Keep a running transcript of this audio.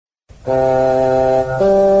Two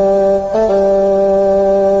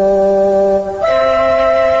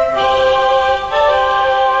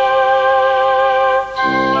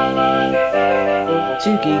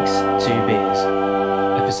Geeks, Two Beers.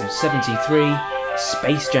 Episode 73,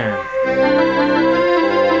 Space Jam.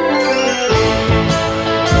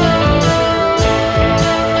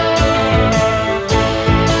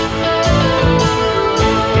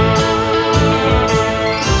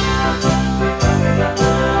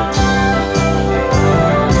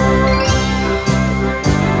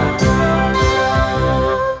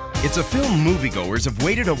 It's a film moviegoers have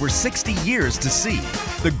waited over 60 years to see.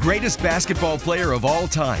 The greatest basketball player of all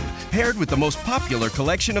time, paired with the most popular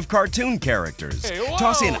collection of cartoon characters.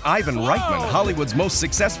 Toss in Ivan Reitman, Hollywood's most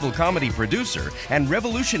successful comedy producer, and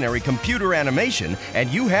revolutionary computer animation, and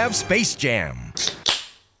you have Space Jam.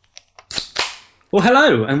 Well,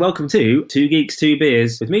 hello, and welcome to Two Geeks, Two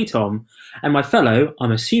Beers with me, Tom, and my fellow,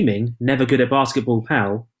 I'm assuming, never good at basketball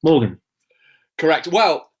pal, Morgan. Correct.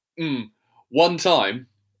 Well, one time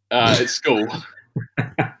at school,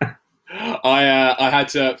 I had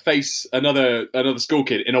to face another school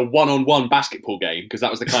kid in a one-on-one basketball game because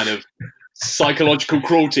that was the kind of psychological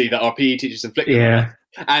cruelty that our PE teachers inflicted on us.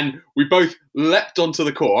 And we both leapt onto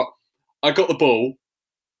the court. I got the ball,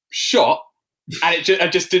 shot, and I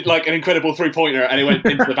just did like an incredible three-pointer, and it went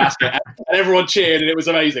into the basket, and everyone cheered, and it was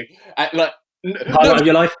amazing. Highlight of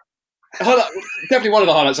your life? Definitely one of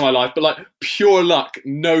the highlights of my life, but like pure luck,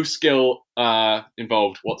 no skill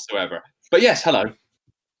involved whatsoever. But yes, hello.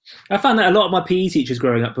 I found that a lot of my PE teachers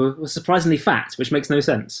growing up were surprisingly fat, which makes no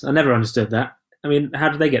sense. I never understood that. I mean, how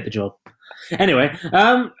did they get the job? Anyway,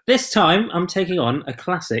 this time I'm taking on a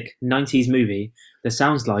classic 90s movie that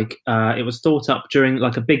sounds like it was thought up during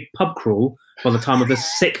like a big pub crawl by the time of the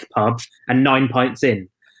 6th pub and 9 pints in.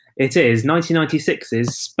 It is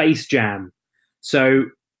 1996's Space Jam. So,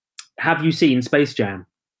 have you seen Space Jam?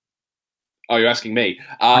 Oh, you're asking me.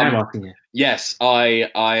 I am asking you. Yes,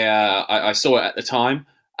 I saw it at the time.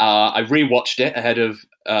 I rewatched it ahead of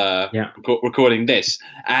recording this,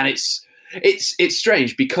 and it's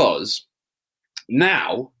strange because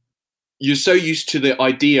now you're so used to the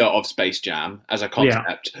idea of Space Jam as a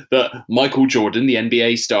concept that Michael Jordan, the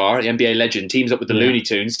NBA star, the NBA legend, teams up with the Looney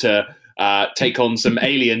Tunes to take on some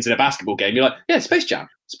aliens in a basketball game. You're like, yeah, Space Jam.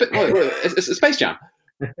 It's Space Jam.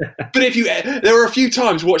 But there were a few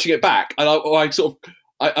times watching it back, and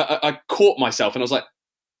I caught myself, and I was like,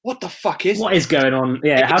 "What the fuck is? What is going on?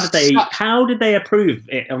 Yeah, how did they approve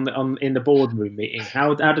it in the boardroom meeting?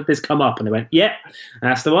 How did this come up? And they went, "Yeah,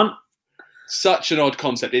 that's the one." Such an odd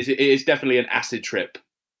concept. It is definitely an acid trip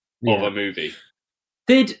of a movie.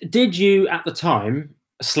 Did you at the time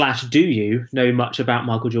 / do you know much about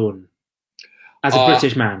Michael Jordan as a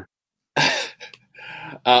British man?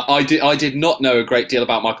 I did not know a great deal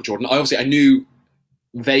about Michael Jordan. I knew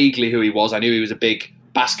vaguely who he was. I knew he was a big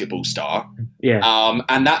basketball star. Yeah.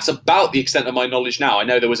 And that's about the extent of my knowledge now. I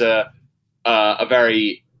know there was a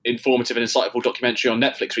very informative and insightful documentary on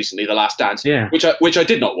Netflix recently, The Last Dance, which I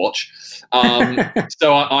did not watch.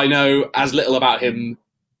 So I know as little about him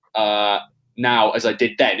now as I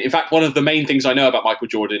did then. In fact, one of the main things I know about Michael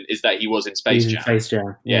Jordan is that he was in Space Jam. Space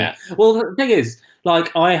Jam. Yeah. Well, the thing is,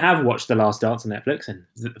 like, I have watched The Last Dance on Netflix and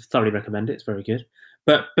thoroughly recommend it. It's very good.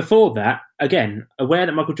 But before that, again, aware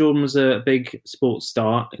that Michael Jordan was a big sports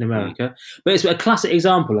star in America, but it's a classic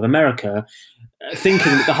example of America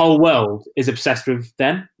thinking that the whole world is obsessed with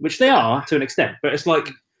them, which they are to an extent. But it's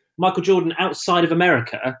like Michael Jordan outside of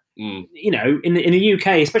America, you know, in the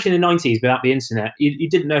UK, especially in the 90s without the internet, you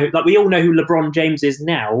didn't know, like we all know who LeBron James is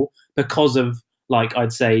now because of, like,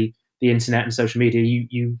 I'd say the internet and social media.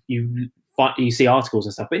 You see articles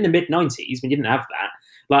and stuff, but in the mid 90s when you didn't have that,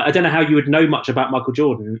 like, I don't know how you would know much about Michael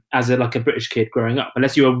Jordan as a British kid growing up,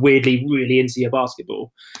 unless you were weirdly really into your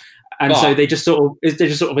basketball. And so they just sort of,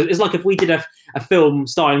 it's like if we did a film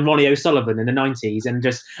starring Ronnie O'Sullivan in the 90s and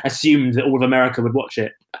just assumed that all of America would watch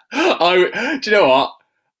it. Do you know what?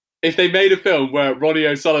 If they made a film where Ronnie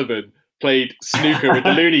O'Sullivan played snooker with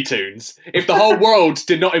the Looney Tunes, if the whole world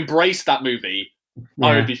did not embrace that movie,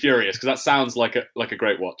 I would be furious, because that sounds like a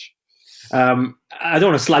great watch. I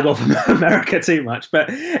don't want to slag off America too much, but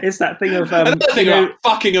it's that thing of another thing about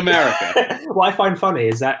fucking America. What I find funny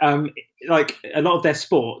is that like a lot of their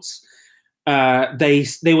sports, they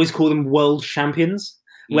always call them world champions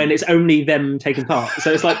when it's only them taking part.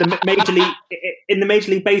 So it's like the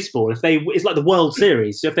Major League Baseball. It's like the World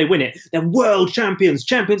Series. So if they win it, they're world champions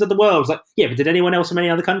of the world. It's like, yeah, but did anyone else from any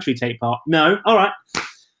other country take part? No. All right.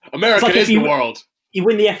 America is the world. You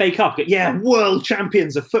win the FA Cup, world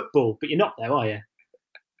champions of football, but you're not though, are you?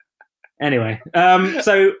 Anyway,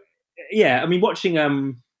 so yeah, I mean, watching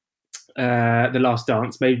The Last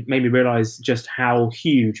Dance made me realise just how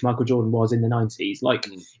huge Michael Jordan was in the 90s. Like,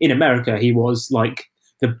 in America, he was like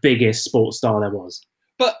the biggest sports star there was.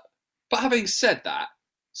 But having said that,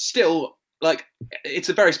 still, like, it's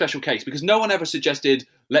a very special case because no one ever suggested,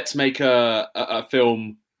 let's make a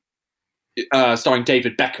film starring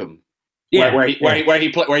David Beckham. Yeah, where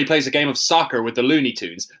he plays a game of soccer with the Looney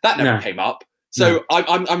Tunes. That never came up. So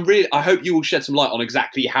no. I hope you will shed some light on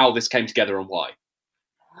exactly how this came together and why.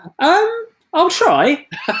 I'll try.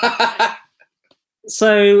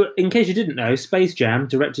 So, in case you didn't know, Space Jam,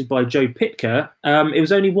 directed by Joe Pytka, it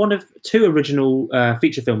was only one of 2 original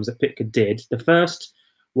feature films that Pytka did. The first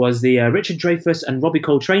was the Richard Dreyfuss and Robbie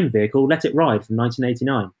Coltrane vehicle, Let It Ride, from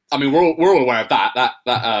 1989. I mean, we're all aware of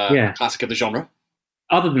that classic of the genre.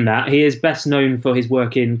 Other than that, he is best known for his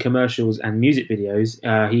work in commercials and music videos.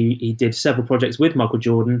 He did several projects with Michael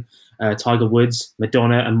Jordan, Tiger Woods,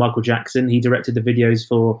 Madonna, and Michael Jackson. He directed the videos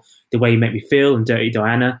for The Way You Make Me Feel and Dirty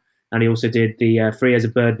Diana. And he also did the Free as a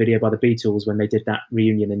Bird video by the Beatles when they did that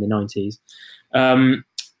reunion in the 90s.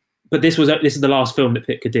 But this is the last film that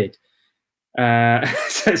Pytka did.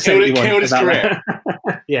 Killed his career.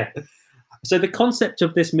 Yeah. So the concept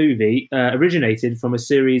of this movie originated from a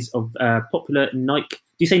series of popular Nike.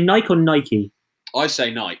 Do you say Nike or Nike? I say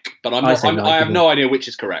Nike, but I have no idea which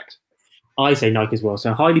is correct. I say Nike as well.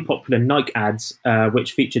 So highly popular Nike ads,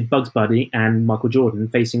 which featured Bugs Bunny and Michael Jordan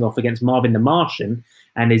facing off against Marvin the Martian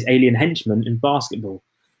and his alien henchman in basketball.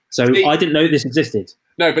 So I didn't know this existed.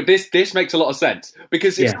 No, but this makes a lot of sense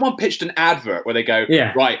because if someone pitched an advert where they go,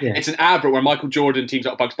 it's an advert where Michael Jordan teams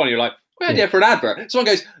up with Bugs Bunny, you're like, great idea for an advert. Someone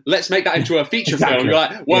goes, let's make that into a feature film. You're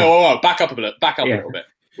like, whoa, back up a little bit.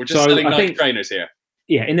 We're just selling Nike trainers here.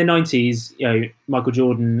 Yeah, in the 90s, Michael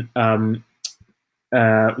Jordan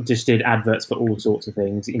just did adverts for all sorts of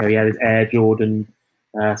things. He had his Air Jordan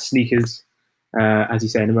sneakers, as you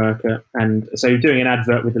say in America. And so doing an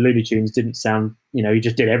advert with the Looney Tunes didn't sound, he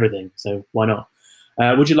just did everything. So why not?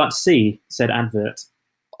 Would you like to see said advert?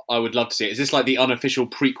 I would love to see it. Is this like the unofficial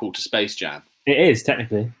prequel to Space Jam? It is,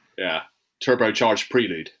 technically. Yeah. Turbocharged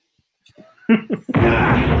prelude. Hey,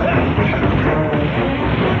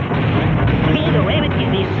 the rabbit,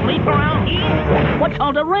 can they sleep around here? What's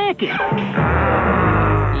all the racket?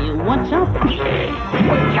 What's up?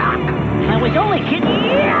 I was only kidding.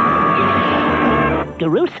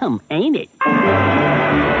 Gruesome, ain't it?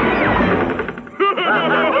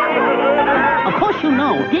 Of course you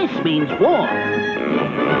know this means war.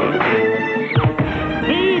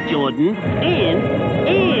 Air Jordan and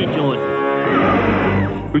Air Jordan.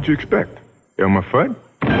 What'd you expect? Elmer Fudd?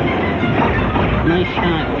 Nice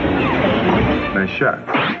shot. Nice shot.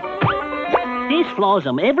 This floors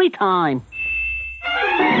them every time.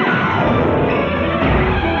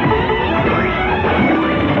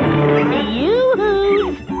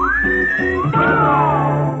 Yoo-hoo!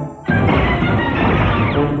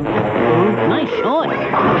 Nice shot.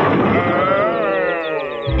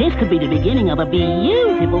 This could be the beginning of a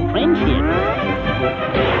beautiful friendship.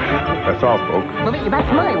 That's all, folks. Well,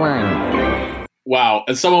 that's my line. Wow.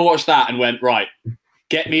 And someone watched that and went, right,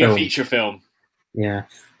 get me a feature film. Yeah.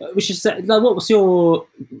 We should say, what was your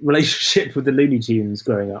relationship with the Looney Tunes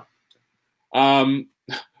growing up?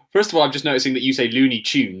 First of all, I'm just noticing that you say Looney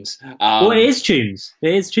Tunes. Well, it is Tunes.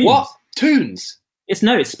 It is Tunes. What? Tunes? It's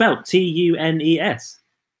spelled Tunes.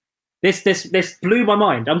 This blew my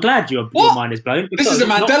mind. I'm glad your mind is blown. This is a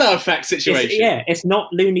Mandela effect situation. It's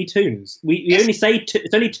not Looney Tunes. We only say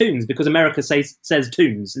it's only Tunes because America says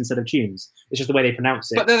Tunes instead of Tunes. It's just the way they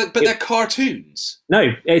pronounce it. But they're cartoons.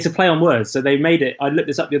 No, it's a play on words. So they made it. I looked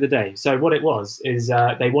this up the other day. So what it was is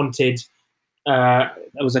they wanted. There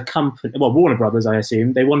was a company, Warner Brothers, I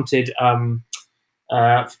assume. They wanted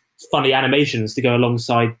funny animations to go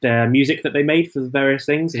alongside their music that they made for the various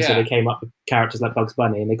things, and so they came up with characters like Bugs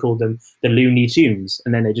Bunny, and they called them the Looney Tunes,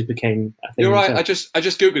 and then they just became a thing. You're right. I just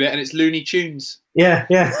googled it, and it's Looney Tunes. Yeah.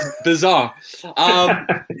 Bizarre.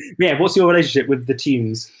 Yeah. What's your relationship with the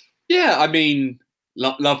Tunes? Yeah, I mean,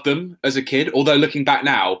 loved them as a kid. Although looking back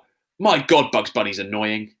now, my God, Bugs Bunny's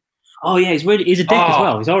annoying. Oh yeah, he's a dick as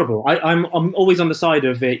well. He's horrible. I'm always on the side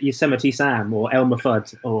of Yosemite Sam or Elmer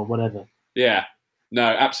Fudd or whatever. Yeah. No,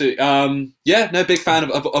 absolutely. Big fan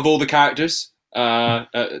of all the characters.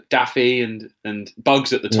 Daffy and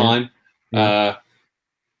Bugs at the time.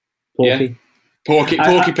 Porky. Porky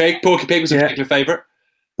Pig. Porky Pig was a particular favourite.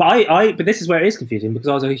 But this is where it is confusing because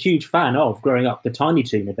I was a huge fan of growing up the Tiny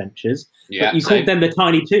Toon Adventures. Yeah, but you called them the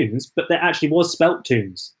Tiny Toons, but there actually was spelt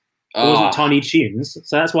Toons. It wasn't Tiny Tunes,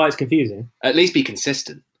 so that's why it's confusing. At least be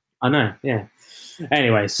consistent. I know. Yeah.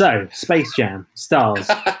 Anyway, so Space Jam stars.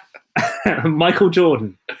 Michael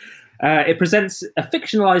Jordan. It presents a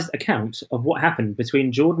fictionalized account of what happened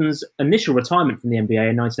between Jordan's initial retirement from the NBA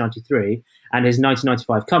in 1993 and his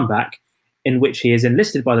 1995 comeback, in which he is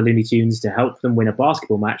enlisted by the Looney Tunes to help them win a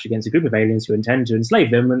basketball match against a group of aliens who intend to enslave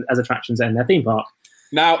them as attractions in their theme park.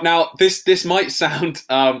 Now, this might sound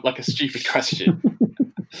like a stupid question,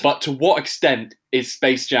 but to what extent is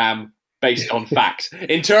Space Jam based on fact?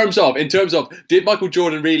 In terms of, did Michael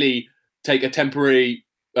Jordan really take a temporary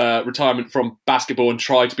retirement from basketball and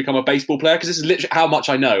try to become a baseball player? Because this is literally how much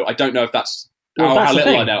I know. I don't know if that's how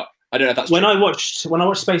little I know. I don't know if that's when true. I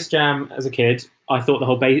watched Space Jam as a kid, I thought the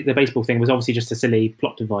whole the baseball thing was obviously just a silly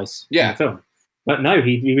plot device in the film. But no,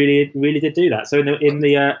 he really did do that. So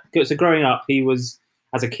so growing up,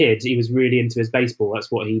 as a kid, he was really into his baseball.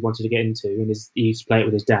 That's what he wanted to get into, and he used to play it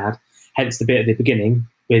with his dad. Hence the bit at the beginning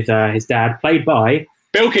with his dad, played by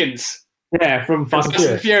Bilkins. Yeah, from Fast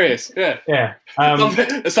and Furious. Yeah.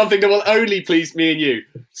 Something that will only please me and you,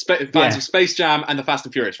 fans of Space Jam and the Fast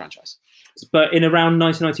and Furious franchise. But in around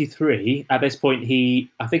 1993, at this point,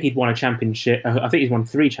 I think he'd won a championship. I think he's won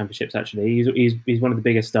 3 championships actually. He's one of the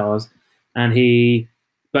biggest stars,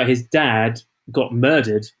 but his dad got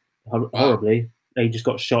murdered horribly. He just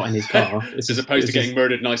got shot in his car, as opposed to getting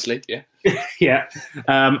murdered nicely. Yeah, yeah.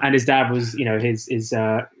 And his dad was,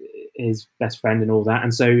 his best friend and all that,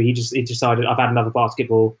 and so he decided, I've had enough of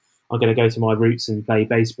basketball. I'm going to go to my roots and play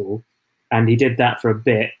baseball. And he did that for a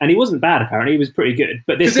bit, and he wasn't bad. Apparently, he was pretty good.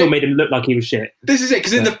 But this still made him look like he was shit. This is it,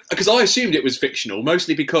 because I assumed it was fictional,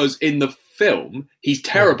 mostly because in the film he's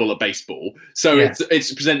terrible at baseball. So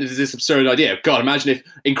it's presented as this absurd idea. God, imagine if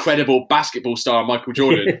incredible basketball star Michael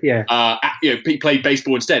Jordan, he played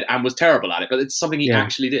baseball instead and was terrible at it. But it's something he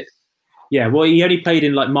actually did. Yeah, well, he only played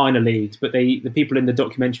in like minor leagues, but the people in the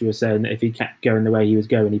documentary were saying that if he kept going the way he was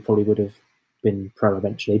going, he probably would have been pro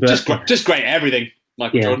eventually. But just great at everything.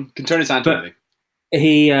 Michael Jordan can turn his hand to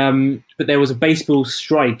anything. But there was a baseball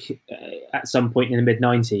strike at some point in the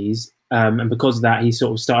mid-90s, and because of that, he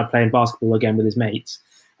sort of started playing basketball again with his mates,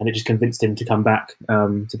 and it just convinced him to come back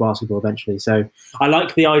to basketball eventually. So I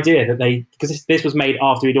like the idea that because this was made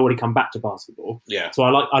after he'd already come back to basketball. Yeah. So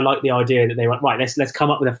I like the idea that they were right. Let's come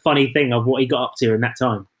up with a funny thing of what he got up to in that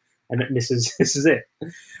time, and this is it.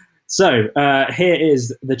 So here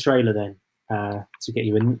is the trailer then. To get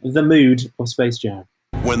you in the mood of Space Jam.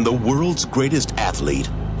 When the world's greatest athlete,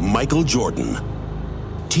 Michael Jordan,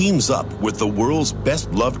 teams up with the world's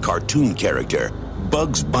best-loved cartoon character,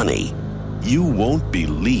 Bugs Bunny, you won't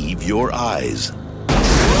believe your eyes.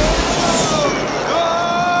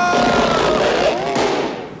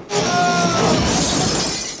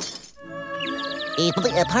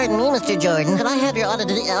 Pardon me, Mr. Jordan. Could I have your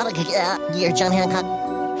your John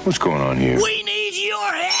Hancock? What's going on here? We need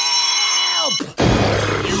your help!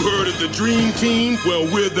 You heard of the Dream Team? Well,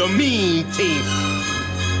 we're the Mean Team.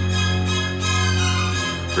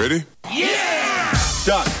 Ready? Yeah!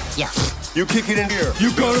 Doc. Yeah. You kick it in here.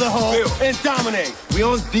 You go to the hole and dominate. We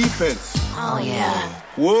on defense. Oh, yeah.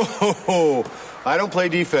 Whoa! I don't play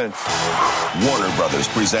defense. Warner Brothers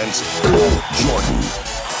presents Jordan.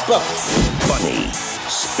 Bugs Bunny.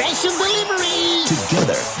 Special delivery!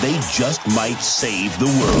 Together, they just might save the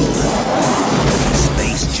world.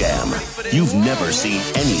 Space Jam. You've never seen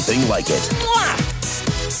anything like it. Mwah!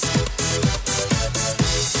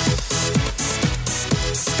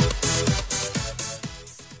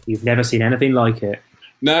 You've never seen anything like it.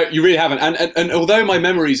 No, you really haven't. And although my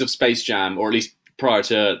memories of Space Jam, or at least prior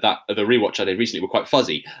to that, the rewatch I did recently, were quite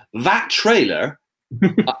fuzzy, that trailer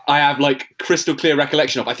I have like crystal clear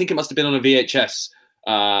recollection of. I think it must have been on a VHS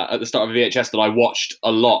at the start of a VHS that I watched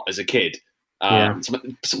a lot as a kid.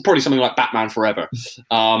 Probably something like Batman Forever.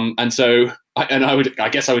 And so I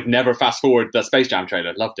guess I would never fast forward the Space Jam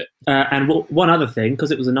trailer. Loved it. And one other thing,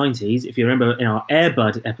 because it was the 90s, if you remember in our Air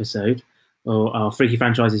Bud episode, or our Freaky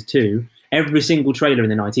Franchises 2, every single trailer in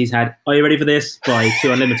the 90s had, "Are you ready for this?" by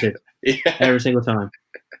 2 Unlimited. Every single time.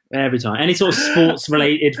 Every time. Any sort of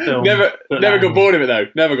sports-related film. Never got bored of it, though.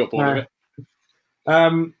 Never got bored of it.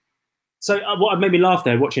 So what made me laugh,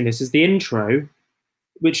 though, watching this, is the intro,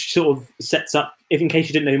 which sort of sets up, if in case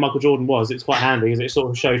you didn't know who Michael Jordan was, it's quite handy, because it sort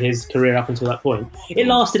of showed his career up until that point. It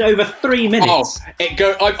lasted over 3 minutes.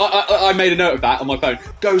 I made a note of that on my phone.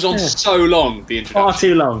 Goes on so long, the introduction. Far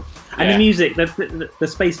too long. And the music, the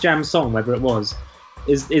Space Jam song, whether it was,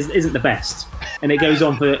 isn't the best, and it goes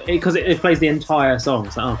on because it plays the entire song.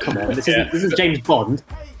 It's like, oh come on, this is James Bond.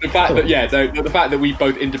 The fact the fact that we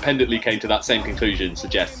both independently came to that same conclusion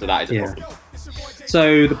suggests that is a problem.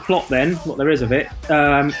 So the plot then, what there is of it,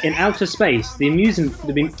 in outer space, the amusement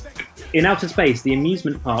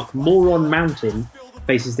park Moron Mountain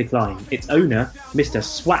faces decline. Its owner, Mr.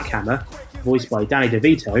 Swackhammer, voiced by Danny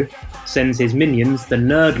DeVito, sends his minions, the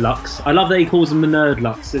Nerdlucks. I love that he calls them the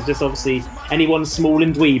Nerdlucks. It's just obviously anyone small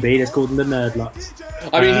and dweeby, let's call them the Nerdlucks.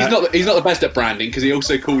 I mean, he's not the best at branding because he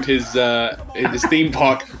also called his theme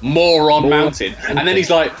park Moron Mountain, and then he's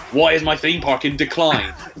like, "Why is my theme park in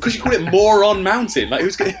decline?" Because you call it Moron Mountain. Like,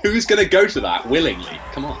 who's going to go to that willingly?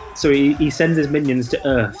 Come on. So he sends his minions to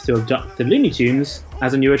Earth to abduct the Looney Tunes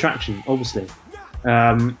as a new attraction, obviously.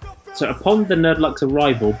 So upon the Nerdlucks'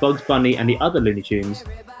 arrival, Bugs Bunny and the other Looney Tunes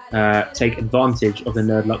take advantage of the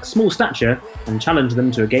Nerdlucks' small stature and challenge them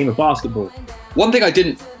to a game of basketball. One thing I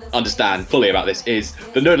didn't understand fully about this is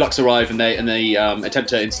the Nerdlucks arrive and they attempt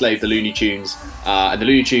to enslave the Looney Tunes, and the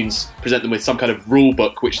Looney Tunes present them with some kind of rule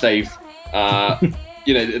book which they've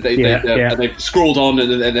they've scrawled on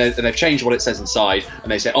and they've changed what it says inside,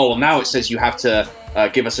 and they say, oh well, now it says you have to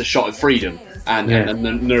give us a shot of freedom, and the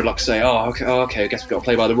Nerdlucks say, okay, I guess we've got to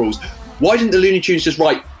play by the rules. Why didn't the Looney Tunes just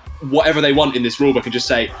write whatever they want in this rule book and just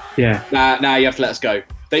say, nah, you have to let us go?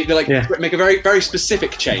 They make a very, very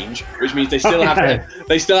specific change, which means they still have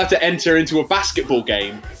to enter into a basketball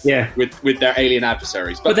game with their alien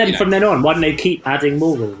adversaries. But then from then on, why don't they keep adding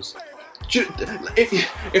more rules?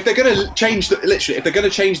 If they're going to change if they're going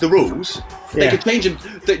to change the rules, they could change them.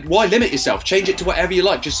 Why limit yourself? Change it to whatever you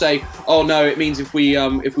like. Just say, oh no, it means if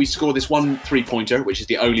we score this one 3-pointer, which is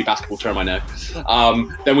the only basketball term I know,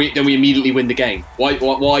 then we immediately win the game.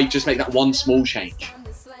 Why just make that one small change?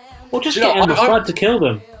 Or just get Emma Fudd to kill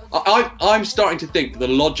them. I'm starting to think the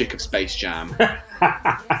logic of Space Jam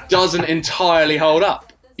doesn't entirely hold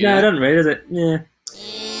up. No, it doesn't really, does it? Yeah.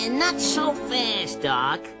 Not so fast,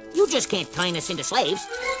 Doc. You just can't turn us into slaves.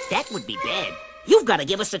 That would be bad. You've got to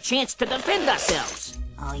give us a chance to defend ourselves.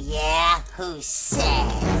 Oh, yeah? Who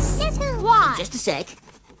says? Guess who? Why? Just a sec.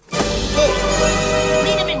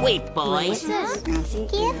 Lead them and wait, boys. Give them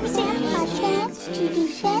a chance to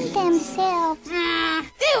defend themselves.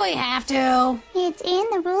 Do we have to? It's in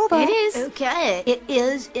the rule book. It is? Okay, it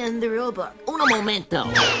is in the rule book. Uno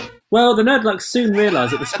momento. Well, the Nerdlucks soon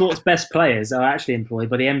realise that the sport's best players are actually employed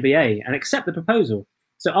by the NBA and accept the proposal.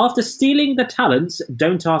 So after stealing the talents,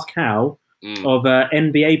 don't ask how, of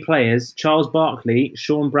NBA players Charles Barkley,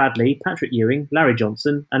 Sean Bradley, Patrick Ewing, Larry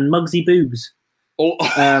Johnson, and Muggsy Bogues.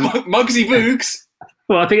 Muggsy Bogues?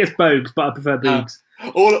 Well, I think it's Bogues, but I prefer Bogues.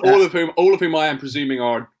 All of whom I am presuming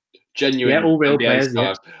are genuine all real NBA players,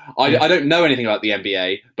 stars. I don't know anything about the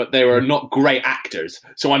NBA, but they were not great actors,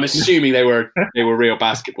 so I'm assuming they were real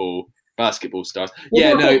basketball stars.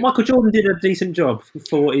 Well, Michael Jordan did a decent job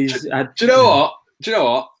for his. Do you know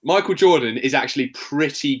what? Michael Jordan is actually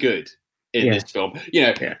pretty good in this film.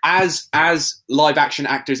 As live action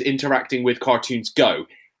actors interacting with cartoons go.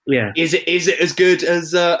 Yeah. Is it as good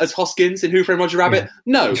as Hoskins in Who Framed Roger Rabbit?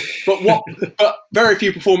 Yeah. No. But very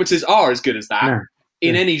few performances are as good as that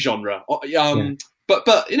in any genre. But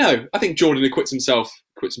I think Jordan acquits himself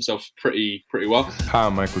pretty well. Hi,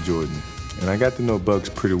 I'm Michael Jordan, and I got to know Bugs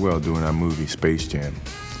pretty well doing our movie Space Jam.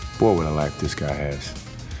 Boy, what a life this guy has.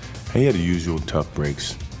 And he had the usual tough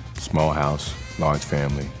breaks. Small house, large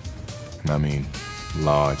family. And I mean,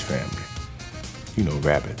 large family. You know,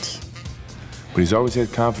 rabbits. But he's always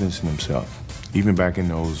had confidence in himself, even back in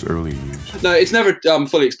those early years. No, it's never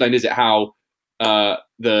fully explained, is it, how the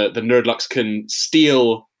Nerdlucks can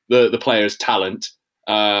steal the player's talent,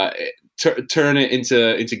 turn it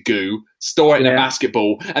into goo, store it in a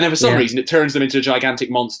basketball, and then for some reason it turns them into gigantic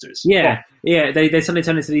monsters. They suddenly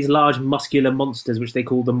turn into these large muscular monsters, which they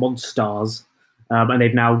call the Monstars, and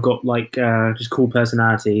they've now got just cool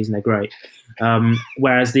personalities, and they're great.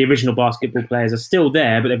 Whereas the original basketball players are still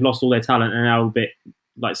there, but they've lost all their talent and are now a bit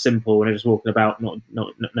simple, and they're just walking about not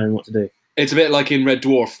knowing what to do. It's a bit like in Red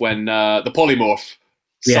Dwarf when the polymorph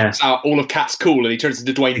sucks out all of Cat's cool and he turns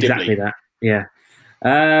into Dwayne Exactly Dibley. that, yeah.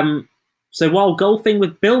 So while golfing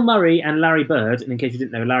with Bill Murray and Larry Bird, and in case you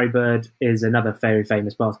didn't know, Larry Bird is another very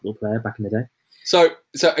famous basketball player back in the day. So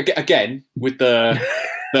again, with the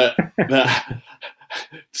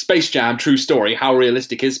Space Jam true story, how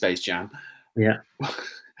realistic is Space Jam? Yeah.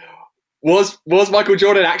 Was Michael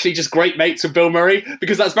Jordan actually just great mates with Bill Murray?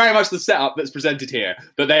 Because that's very much the setup that's presented here.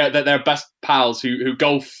 That they're best pals who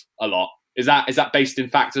golf a lot. Is that based in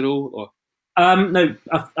fact at all? Or? No,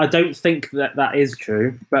 I don't think that is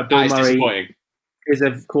true. But Bill Murray is,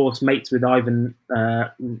 of course, mates with Ivan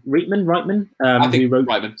Reitman, who wrote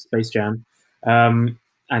Reitman. Space Jam,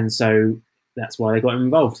 and so that's why they got him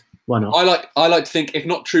involved. Why not? I like to think, if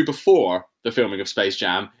not true before the filming of Space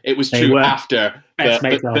Jam, it was true after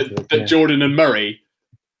that Jordan and Murray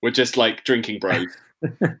were just like drinking bros.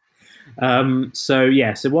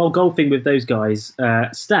 So while golfing with those guys,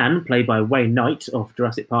 Stan, played by Wayne Knight of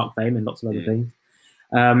Jurassic Park fame and lots of other things,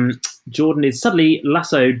 Jordan is suddenly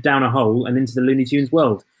lassoed down a hole and into the Looney Tunes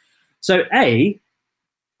world. So, I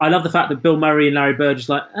love the fact that Bill Murray and Larry Bird just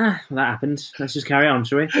like, that happened. Let's just carry on,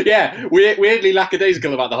 shall we? Yeah, weirdly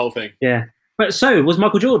lackadaisical about the whole thing. Yeah. But so was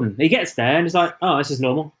Michael Jordan. He gets there and he's like, this is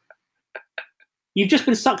normal. You've just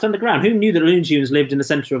been sucked underground. Who knew that Looney Tunes lived in the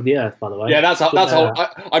centre of the earth, by the way? Yeah, that's whole.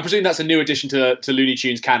 I presume that's a new addition to Looney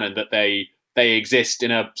Tunes canon, that they exist in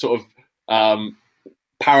a sort of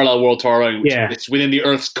parallel world to our own. It's within the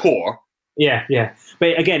Earth's core. Yeah.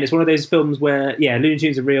 But again, it's one of those films where, Looney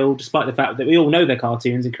Tunes are real, despite the fact that we all know they're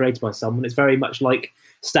cartoons and created by someone. It's very much like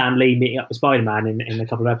Stan Lee meeting up with Spider-Man in a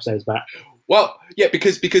couple of episodes back. Well, yeah,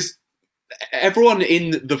 because everyone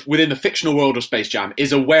within the fictional world of Space Jam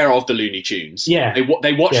is aware of the Looney Tunes. Yeah,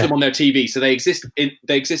 they watch them on their TV, so they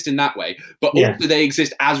exist in that way. But also they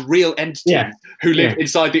exist as real entities who live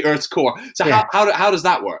inside the Earth's core. So how does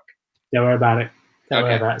that work? Don't worry about it. Don't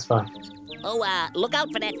worry about it. It's fine. Oh, look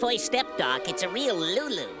out for that first step, Doc. It's a real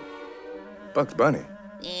Lulu. Bugs Bunny.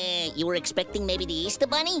 You were expecting maybe the Easter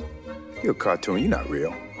Bunny? You're a cartoon. You're not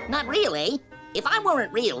real. Not real, eh? If I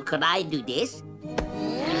weren't real, could I do this?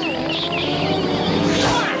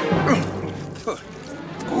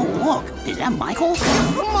 Oh, look. Is that Michael?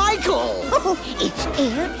 Michael! It's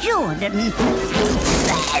Air Jordan.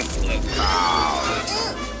 Basketball.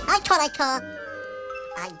 I thought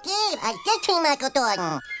I did tweet Michael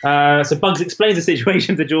Jordan. So Bugs explains the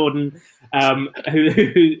situation to Jordan, who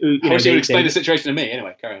I wish you would explain the situation to me.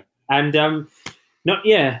 Anyway, carry on. And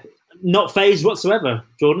not phased whatsoever.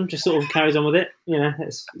 Jordan just sort of carries on with it.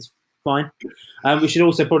 It's fine. We should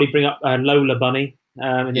also probably bring up Lola Bunny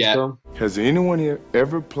in this film. Has anyone here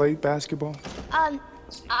ever played basketball? I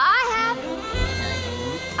have.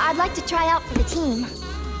 I'd like to try out for the team.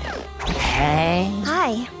 Hey.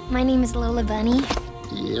 Hi, my name is Lola Bunny.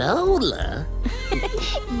 Lola?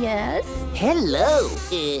 Yes? Hello.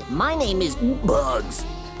 My name is Bugs.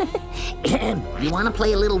 You want to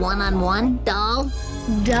play a little one-on-one, doll?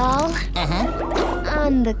 Doll? Uh-huh.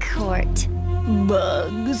 On the court.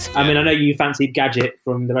 Bugs. I mean, I know you fancied Gadget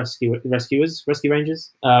from the Rescue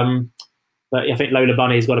Rangers. But I think Lola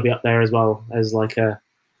Bunny's got to be up there as well as like a...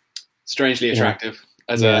 Strangely attractive.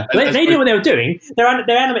 They knew what they were doing. They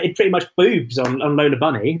animated pretty much boobs on Lola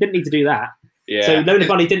Bunny. Didn't need to do that. Yeah. So Lola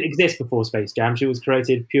Bunny didn't exist before Space Jam. She was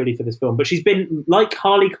created purely for this film. But she's been, like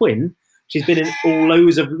Harley Quinn, she's been in all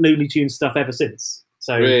loads of Looney Tunes stuff ever since.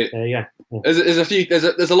 So yeah.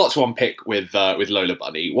 There's a lot to unpick with Lola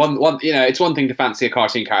Bunny. One, it's one thing to fancy a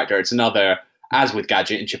cartoon character. It's another, as with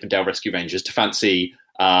Gadget and Chip and Dale Rescue Rangers, to fancy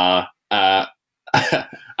a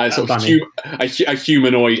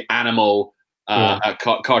humanoid animal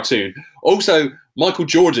cartoon. Also, Michael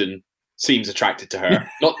Jordan seems attracted to her,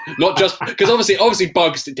 not just because obviously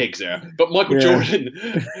Bugs digs her, but Michael Jordan,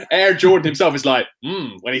 Air Jordan himself is like,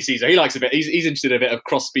 when he sees her, he likes a bit. He's interested in a bit of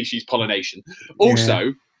cross-species pollination.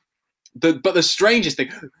 Also, the strangest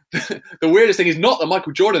thing, the weirdest thing is not that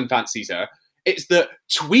Michael Jordan fancies her; it's that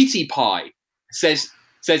Tweety Pie says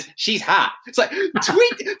she's hot. It's like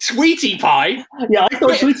Tweety Pie. Yeah, I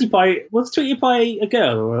thought Tweety Pie was Tweety Pie a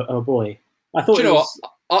girl or a boy. I thought. Do you know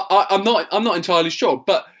what? I'm not entirely sure,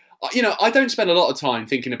 but. I don't spend a lot of time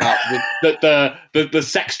thinking about the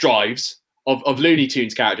sex drives of Looney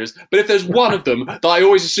Tunes characters. But if there's one of them that I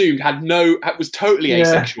always assumed was totally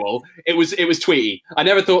asexual, it was Tweety. I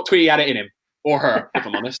never thought Tweety had it in him or her, if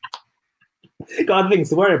I'm honest. Got other things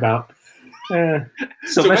to worry about.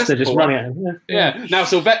 Sylvester just running at him. Yeah. Now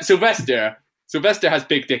Sylvester has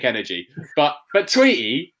big dick energy, but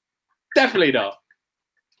Tweety definitely not.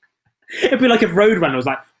 It'd be like if Roadrunner was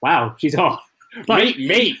like, "Wow, she's hot." Like,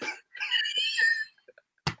 meep.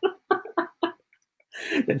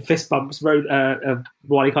 Then fist bumps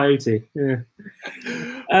Wile E. Coyote.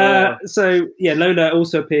 So Lola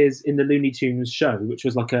also appears in the Looney Tunes show, which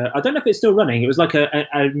was like I don't know if it's still running. It was like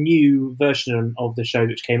a new version of the show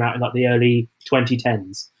which came out in like the early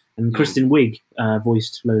 2010s, and Kristen Wiig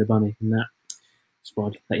voiced Lola Bunny in that. Just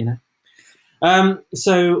thought I'd let you know.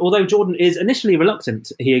 So although Jordan is initially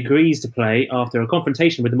reluctant, he agrees to play after a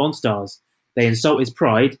confrontation with the Monstars. They insult his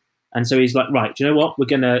pride, and so he's like, right, do you know what? We're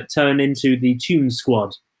going to turn into the Toon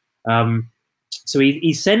Squad. So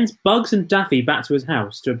he sends Bugs and Daffy back to his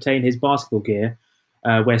house to obtain his basketball gear,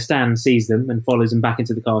 where Stan sees them and follows him back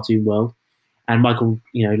into the cartoon world. And Michael,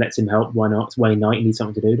 lets him help. Why not? It's Wayne Knight. He needs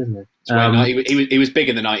something to do, doesn't he? He was big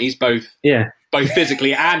in the 90s, both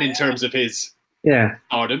physically and in terms of his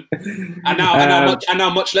stardom. And now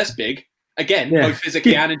much less big, again, both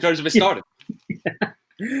physically and in terms of his stardom.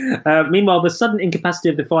 Meanwhile, the sudden incapacity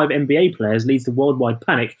of the 5 NBA players leads to worldwide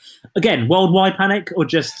panic. Again, worldwide panic or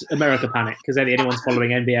just America panic? Because anyone's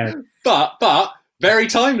following NBA. But very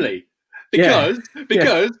timely. because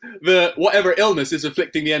the whatever illness is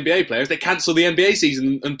afflicting the NBA players, they cancel the NBA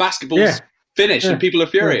season and basketball's finished and people are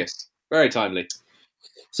furious. Very timely.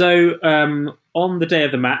 So on the day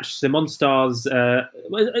of the match, the Monstars,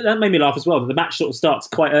 that made me laugh as well. That the match sort of starts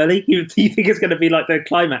quite early. You think it's going to be like the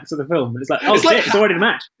climax of the film, and it's like, it's already the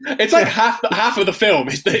match. It's like half of the film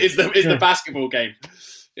is the basketball game.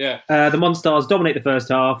 Yeah. The Monstars dominate the first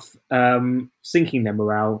half, sinking their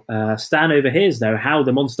morale. Stan overhears though how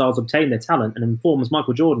the Monstars obtain their talent and informs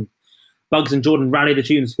Michael Jordan. Bugs and Jordan rally the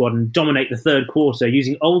Toon Squad and dominate the third quarter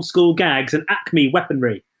using old school gags and Acme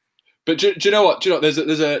weaponry. But do you know what? There's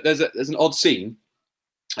an odd scene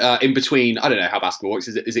in between. I don't know how basketball works.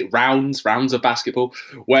 Is it rounds of basketball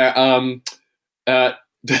where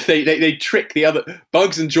they trick the other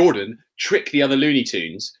Bugs and Jordan trick the other Looney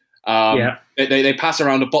Tunes. They pass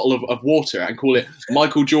around a bottle of water and call it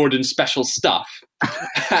Michael Jordan special stuff,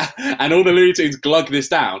 and all the Looney Tunes glug this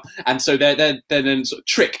down, and so they're then sort of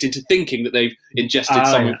tricked into thinking that they've ingested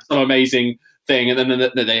some amazing thing, and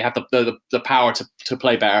then they have the power to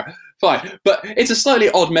play better. Fine, but it's a slightly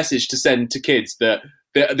odd message to send to kids that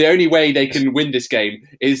the only way they can win this game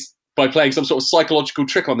is by playing some sort of psychological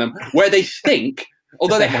trick on them, where they think,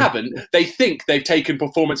 although they haven't, they think they've taken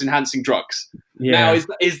performance-enhancing drugs. Yeah. Now,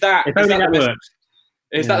 is that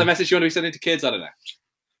the message you want to be sending to kids? I don't know.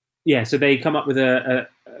 Yeah, so they come up with the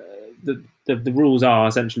rules are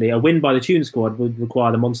essentially a win by the Toon Squad would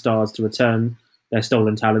require the Monstars to return their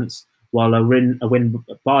stolen talents, while a win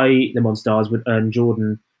by the Monstars would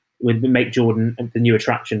make Jordan the new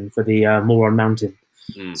attraction for the Moron Mountain.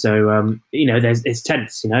 So it's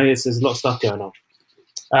tense. There's a lot of stuff going on.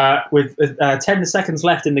 With 10 seconds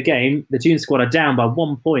left in the game, the Toon Squad are down by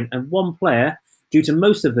 1 point and one player, due to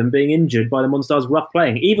most of them being injured by the Monstars' rough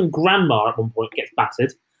playing. Even Grandma at one point gets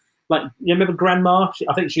battered. Like, you remember Grandma?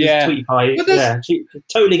 I think she was Tweety Pie. Yeah, she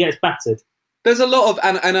totally gets battered. There's a lot of,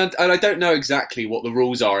 and I don't know exactly what the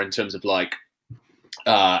rules are in terms of like,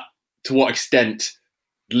 to what extent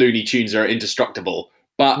Looney Tunes are indestructible.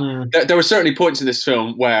 But there were certainly points in this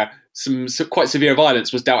film where some quite severe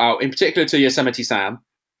violence was dealt out, in particular to Yosemite Sam.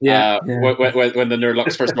 When the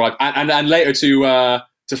Nerdlocks first arrived, and later to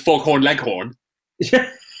Foghorn Leghorn,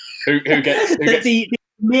 who gets the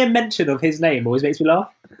mere mention of his name always makes me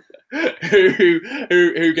laugh.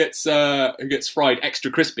 Who gets fried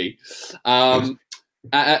extra crispy, and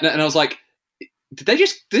I was like, did they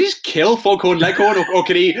just kill Foghorn Leghorn, or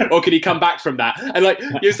can he come back from that? And like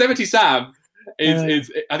Yosemite Sam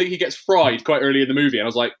is I think he gets fried quite early in the movie, and I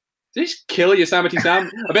was like, did they just kill Yosemite Sam?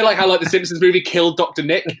 A bit like how like the Simpsons movie killed Dr.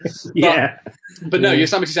 Nick. But no,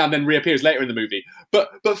 Yosemite Sam then reappears later in the movie. But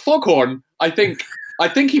Foghorn, I think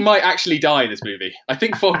he might actually die in this movie. I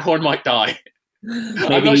think Foghorn might die.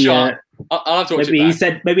 Maybe, I'm not sure. I'll have to watch it back. He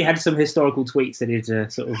said maybe he had some historical tweets that he'd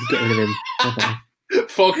sort of get rid of him.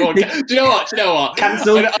 Foghorn. Do you know what?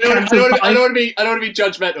 Cancel. I don't want to be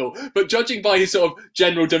judgmental, but judging by his sort of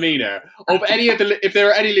general demeanour, if there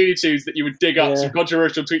are any Looney Tunes that you would dig up some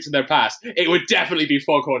controversial tweets in their past, it would definitely be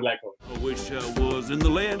Foghorn Leghorn. I wish I was in the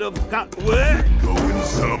land of where? Going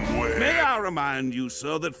somewhere. May I remind you,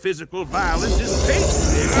 sir, that physical violence is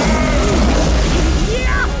tasteless.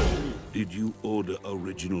 Yeah. Did you order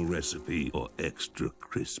original recipe or extra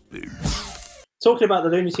crispy? Talking about the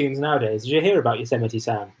Looney Tunes nowadays, did you hear about Yosemite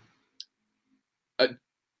Sam?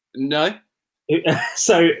 No.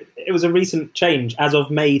 So it was a recent change as of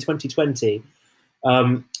May 2020.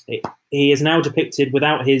 He is now depicted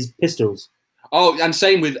without his pistols. Oh, and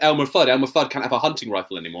same with Elmer Fudd. Elmer Fudd can't have a hunting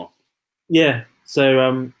rifle anymore. Yeah.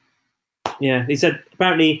 So he said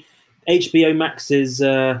apparently HBO Max's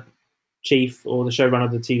chief, or the showrunner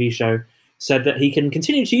of the TV show, said that he can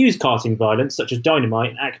continue to use cartoon violence such as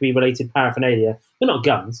dynamite and Acme-related paraphernalia, but not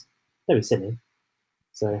guns. Very silly.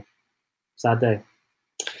 So, sad day.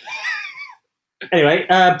 Anyway,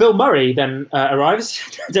 Bill Murray then arrives.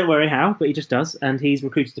 Don't worry how, but he just does, and he's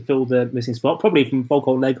recruited to fill the missing spot, probably from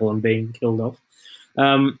Foghorn Leghorn being killed off.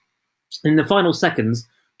 In the final seconds,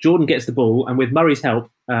 Jordan gets the ball, and with Murray's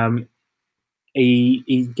help,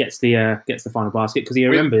 he gets the final basket because he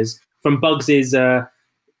remembers from Bugs's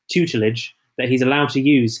tutelage that he's allowed to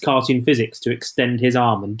use cartoon physics to extend his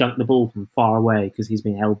arm and dunk the ball from far away because he's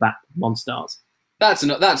being held back by Monstars. That's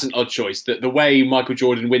an odd choice. That the way Michael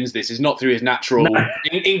Jordan wins this is not through his natural,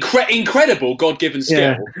 incredible God-given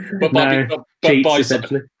skill, but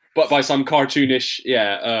by some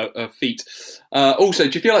cartoonish, feat. Also,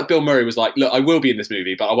 do you feel like Bill Murray was like, look, I will be in this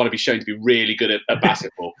movie, but I want to be shown to be really good at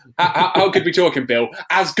basketball? How good we talking, Bill?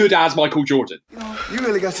 As good as Michael Jordan? You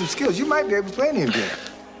really got some skills. You might be able to play in the NBA.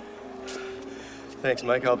 Thanks,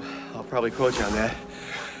 Mike. I'll probably quote you on that.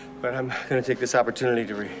 but I'm going to take this opportunity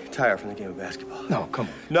to retire from the game of basketball. No, come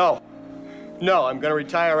on. No, I'm going to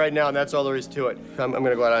retire right now, and that's all there is to it. I'm going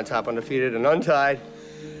to go out on top undefeated and untied.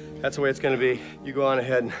 That's the way it's going to be. You go on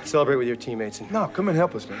ahead and celebrate with your teammates. And No, come and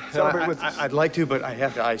help us, man. Celebrate with us. I'd like to, but I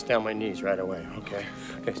have to ice down my knees right away, okay?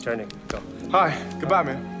 Okay, starting to go. Hi, goodbye,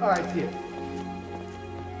 man. All right, see you.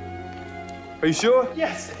 Are you sure?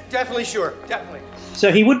 Yes, definitely sure, definitely.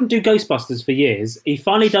 So he wouldn't do Ghostbusters for years. He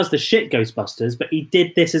finally does the shit Ghostbusters, but he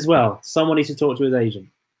did this as well. Someone needs to talk to his agent.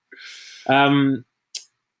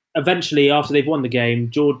 Eventually, after they've won the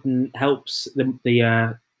game, Jordan helps the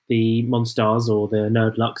Monstars or the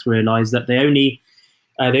Nerdlucks realise that they only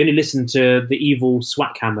listened to the evil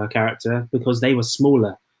Swackhammer character because they were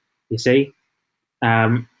smaller. You see,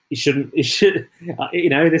 you should.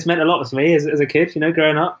 This meant a lot to me as a kid.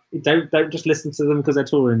 Growing up, don't just listen to them because they're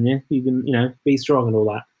taller than you. You can, be strong and all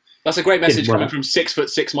that. That's a great message coming from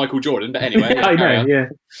 6'6" Michael Jordan. But anyway, I know. Yeah.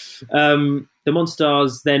 The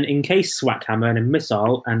Monstars then encased Swackhammer in a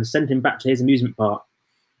missile and sent him back to his amusement park.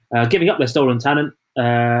 Giving up their stolen talent,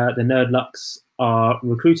 the Nerdlucks are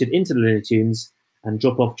recruited into the Looney Tunes and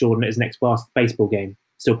drop off Jordan at his next baseball game.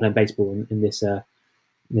 Still playing baseball in this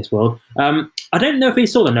world. I don't know if we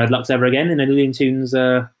saw the Nerdlucks ever again in a Looney Tunes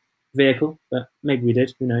vehicle, but maybe we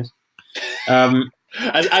did. Who knows?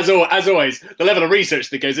 As always, the level of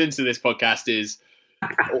research that goes into this podcast is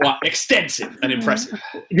extensive and impressive.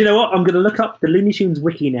 You know what? I'm going to look up the Looney Tunes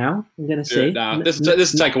wiki now. I'm going to see. No, this will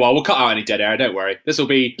take a while. We'll cut out any dead air. Don't worry. This will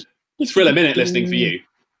be Thriller Minute listening for you.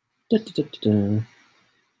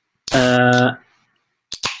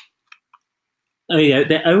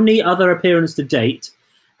 Their only other appearance to date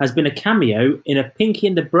has been a cameo in a Pinky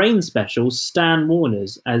and the Brain special, Stan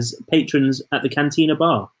Warner's, as patrons at the Cantina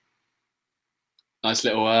Bar. Nice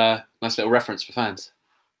little reference for fans.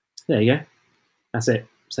 There you go. That's it.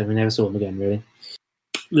 So we never saw him again, really.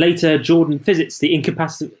 Later, Jordan visits the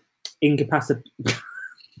incapacitated.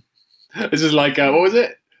 This is like what was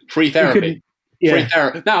it? Free therapy. Yeah.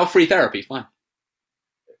 Free therapy. Fine.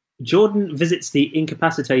 Jordan visits the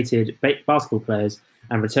incapacitated basketball players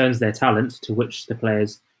and returns their talent, to which the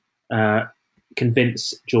players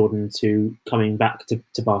convince Jordan to coming back to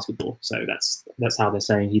basketball. So that's how they're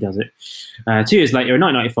saying he does it. 2 years later, in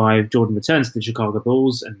 1995, Jordan returns to the Chicago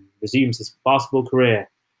Bulls and resumes his basketball career,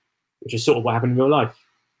 which is sort of what happened in real life,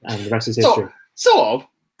 and the rest is history. Sort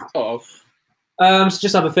of. So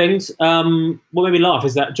just other things. What made me laugh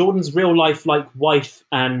is that Jordan's real life, wife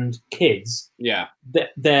and kids,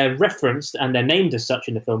 they're referenced and they're named as such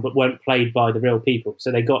in the film, but weren't played by the real people. So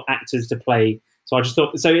they got actors to play. So I just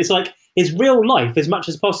thought, so it's like his real life, as much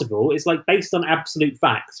as possible, is like based on absolute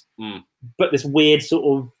facts, but this weird sort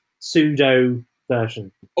of pseudo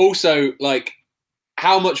version. Also,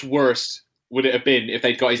 how much worse would it have been if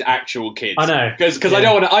they'd got his actual kids? I know, because I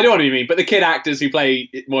don't want to be mean, but the kid actors who play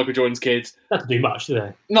Michael Jordan's kids, that do much, do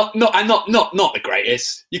they? Not the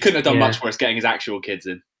greatest. You couldn't have done much worse getting his actual kids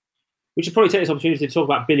in. We should probably take this opportunity to talk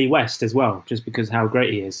about Billy West as well, just because how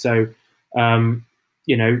great he is. So,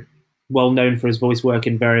 well known for his voice work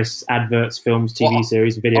in various adverts, films, TV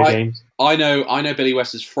series, and video games. I know Billy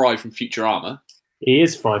West as Fry from Futurama. He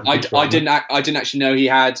is Fry from Futurama. I didn't actually know he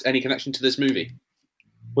had any connection to this movie.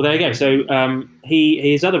 Well, there you go. So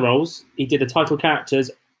his other roles, he did the title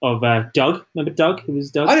characters of Doug. Remember Doug? Who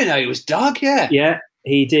was Doug? I didn't know he was Doug, yeah. Yeah,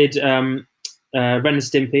 he did Ren and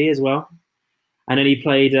Stimpy as well. And then he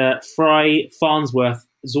played Fry, Farnsworth,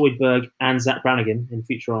 Zoidberg, and Zach Brannigan in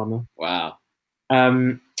Futurama. Wow.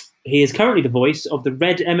 He is currently the voice of the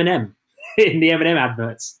red M&M in the M&M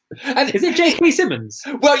adverts. And is it J.K. Simmons?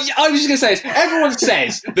 Well, I was just going to say this. Everyone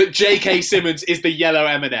says that J.K. Simmons is the yellow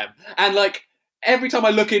M&M. And, every time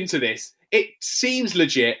I look into this, it seems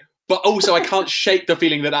legit, but also I can't shake the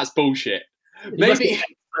feeling that that's bullshit. Maybe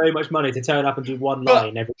so much money to turn up and do one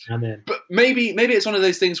line every now and then. But maybe it's one of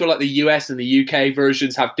those things where the US and the UK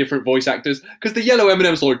versions have different voice actors, because the yellow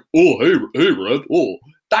M&M's like, oh, hey, Red, oh,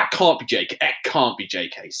 that can't be J.K. It can't be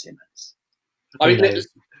J.K. Simmons. I mean,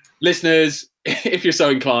 listeners, if you're so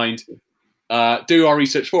inclined, do our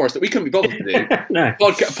research for us that we couldn't be bothered to do. No.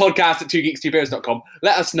 Podcast at 2geeks2beers.com.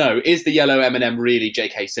 Let us know, is the yellow M&M really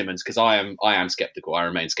J.K. Simmons? Because I am skeptical. I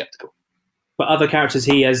remain skeptical. But other characters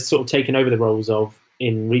he has sort of taken over the roles of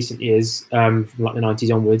in recent years, from the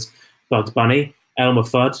 90s onwards: Bugs Bunny, Elmer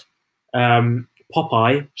Fudd,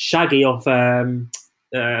 Popeye, Shaggy off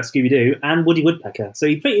Scooby-Doo, and Woody Woodpecker. So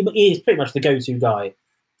he is pretty much the go-to guy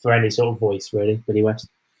for any sort of voice, really, Billy West.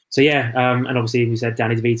 So yeah, and obviously we said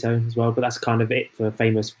Danny DeVito as well, but that's kind of it for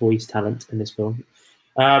famous voice talent in this film.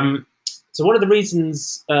 So one of the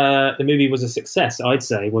reasons the movie was a success, I'd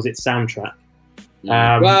say, was its soundtrack.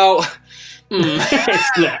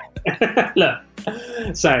 Look,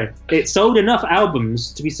 so it sold enough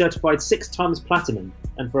albums to be certified 6 times platinum,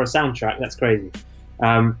 and for a soundtrack, that's crazy.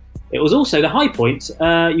 It was also the high point,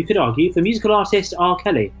 you could argue, for musical artist R.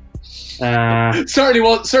 Kelly. Certainly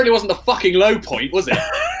wasn't the fucking low point, was it?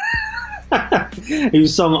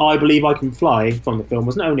 Whose song "I Believe I Can Fly" from the film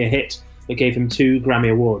was not only a hit, but gave him 2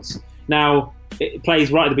 Grammy Awards. Now, it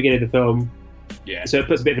plays right at the beginning of the film, so it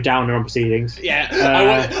puts a bit of a downer on proceedings. Yeah,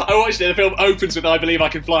 I watched it. The film opens with "I Believe I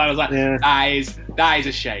Can Fly," and I was like, that is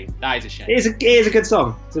a shame. That is a shame. It is a good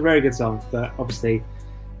song. It's a very good song, but obviously,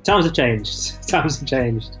 times have changed.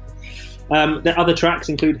 The other tracks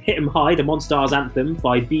include "Hit 'Em High," the Monstars anthem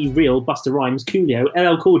by Be Real, Busta Rhymes, Coolio,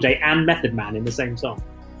 LL Cool J, and Method Man in the same song.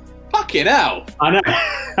 Fucking hell! I know.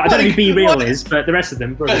 I don't know who Be Real is, but the rest of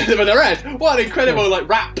them, brilliant. But the rest, what an incredible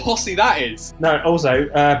rap posse that is. No, also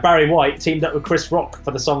Barry White teamed up with Chris Rock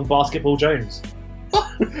for the song "Basketball Jones."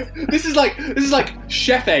 This is like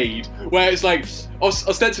Chef Aid, where it's like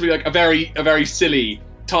ostensibly like a very silly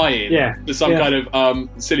tie-in to some kind of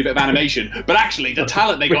silly bit of animation, but actually the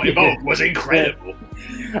talent they got involved was incredible.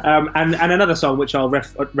 And another song which I'll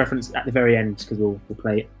reference at the very end because we'll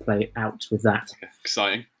play it out with that.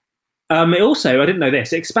 Exciting. It also, I didn't know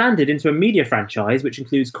this, expanded into a media franchise which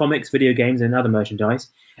includes comics, video games, and other merchandise,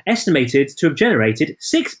 estimated to have generated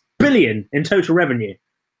 $6 billion in total revenue.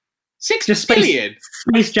 $6 billion?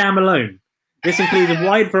 Space Jam alone. This includes a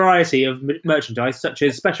wide variety of merchandise such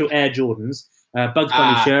as special Air Jordans, Bugs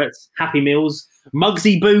Bunny shirts, Happy Meals,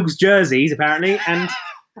 Muggsy Boogs jerseys, apparently, and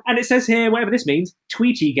it says here, whatever this means,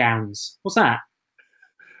 Tweety gowns. What's that?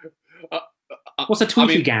 What's a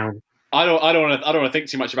Tweety gown? I don't want to think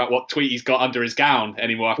too much about what Tweety's got under his gown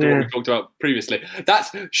anymore after what we talked about previously.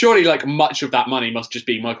 That's surely like much of that money must just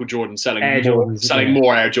be Michael Jordan selling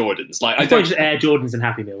more Air Jordans. Like, it's probably just Air Jordans and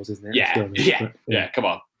Happy Meals, isn't it? Yeah. Come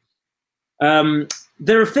on.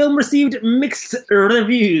 The film received mixed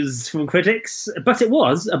reviews from critics, but it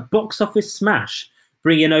was a box office smash,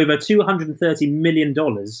 bringing in over $230 million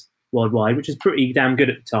worldwide, which is pretty damn good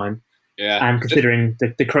at the time. Yeah, and considering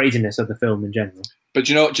the craziness of the film in general. But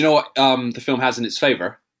do you know what the film has in its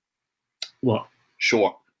favour? What?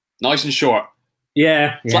 Short. Nice and short.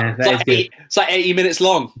 Yeah, it's like 80 minutes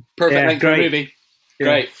long. Perfect length for a movie. Yeah.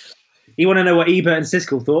 Great. You want to know what Ebert and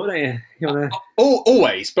Siskel thought, don't you?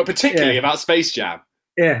 Always, but particularly about Space Jam.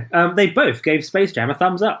 Yeah, they both gave Space Jam a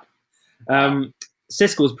thumbs up.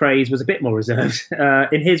 Siskel's praise was a bit more reserved.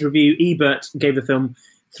 In his review, Ebert gave the film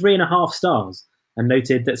 3.5 stars and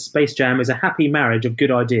noted that Space Jam is a happy marriage of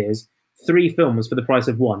good ideas, 3 films for the price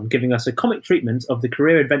of 1, giving us a comic treatment of the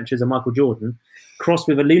career adventures of Michael Jordan, crossed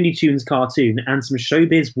with a Looney Tunes cartoon and some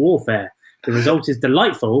showbiz warfare. The result is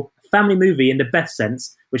delightful, a family movie in the best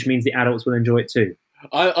sense, which means the adults will enjoy it too.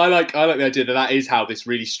 I like the idea that is how this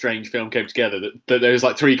really strange film came together. That there's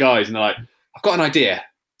like 3 guys and they're like, I've got an idea.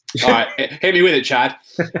 All right, hit me with it, Chad.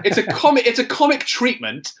 It's a comic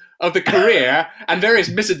treatment of the career and various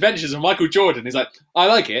misadventures of Michael Jordan. He's like, I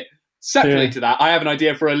like it. Separately to that, I have an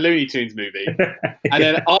idea for a Looney Tunes movie, and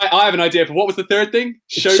then I have an idea for what was the third thing?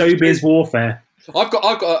 Showbiz warfare. I've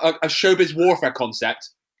got a showbiz warfare concept,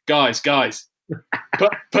 guys.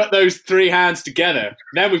 Put those 3 hands together,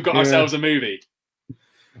 then we've got ourselves a movie.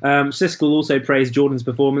 Siskel also praised Jordan's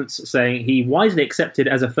performance, saying he wisely accepted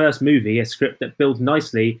as a first movie a script that built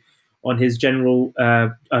nicely on his genial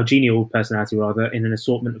personality, in an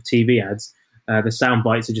assortment of TV ads. The sound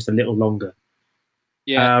bites are just a little longer.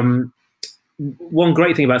 Yeah. One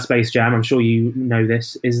great thing about Space Jam, I'm sure you know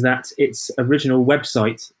this, is that its original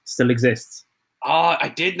website still exists. Oh, I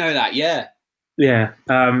did know that, yeah. Yeah.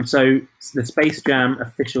 So the Space Jam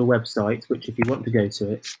official website, which if you want to go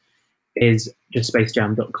to it, is just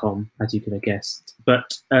spacejam.com, as you could have guessed.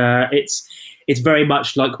 But it's very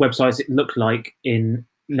much like websites it looked like in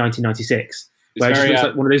 1996. Where it just looks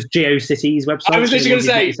like one of those GeoCities websites. I was literally going to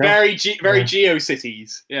say, very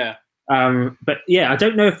GeoCities, yeah. But yeah, I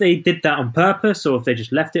don't know if they did that on purpose or if they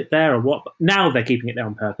just left it there or what. But now they're keeping it there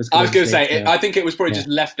on purpose. I was going to say, I think it was probably just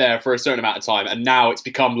left there for a certain amount of time, and now it's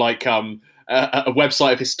become like a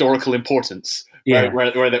website of historical importance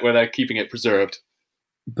where they're keeping it preserved.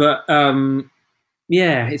 But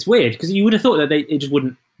yeah, it's weird because you would have thought that it just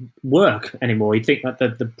wouldn't work anymore. You'd think that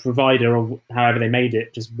the provider or however they made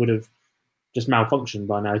it just would have just malfunctioned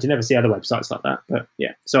by now. You never see other websites like that. But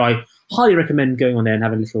yeah, so I highly recommend going on there and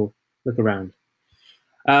having a little look around.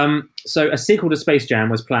 So a sequel to Space Jam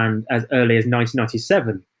was planned as early as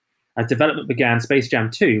 1997. As development began, Space Jam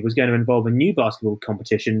 2 was going to involve a new basketball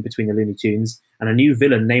competition between the Looney Tunes and a new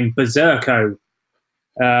villain named Berserko.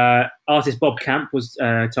 Artist Bob Camp was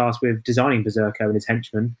tasked with designing Berserko and his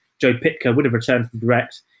henchmen. Joe Pytka would have returned to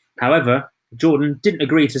direct. However, Jordan didn't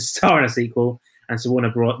agree to star in a sequel, and so Warner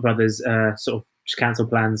Brothers sort of just cancelled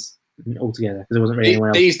plans altogether because there wasn't really anyone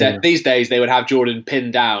else. These days, they would have Jordan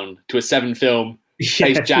pinned down to a 7-film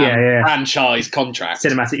Space Jam franchise contract.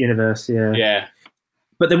 Cinematic universe, Yeah.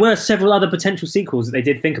 But there were several other potential sequels that they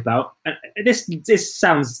did think about. And this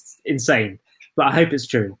sounds insane, but I hope it's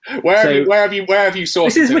true. Where have you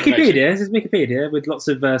sourced this? Is Wikipedia. This is Wikipedia with lots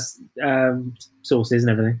of sources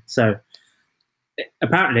and everything. So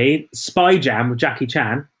apparently, Spy Jam with Jackie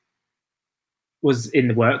Chan was in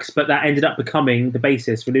the works, but that ended up becoming the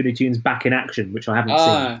basis for Looney Tunes Back in Action, which I haven't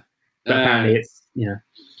seen. But apparently, it's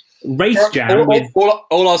Race Jam.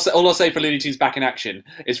 All I'll say for Looney Tunes Back in Action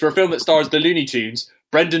is for a film that stars the Looney Tunes,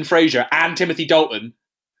 Brendan Fraser, and Timothy Dalton.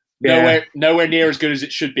 Nowhere near as good as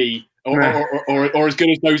it should be, or as good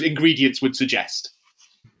as those ingredients would suggest.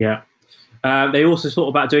 Yeah. They also thought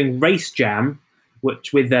about doing Race Jam,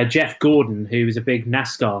 which with Jeff Gordon, who is a big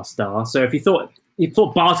NASCAR star. So if you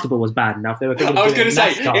thought basketball was bad enough, they were thinking I was going to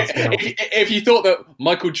say, if you thought that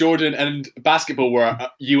Michael Jordan and basketball were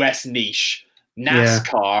a US niche,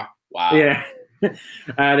 NASCAR, wow. Yeah.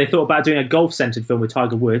 They thought about doing a golf-centered film with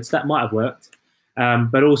Tiger Woods. That might have worked.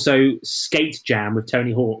 But also Skate Jam with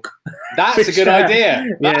Tony Hawk. That's a good idea.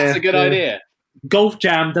 That's a good idea. Golf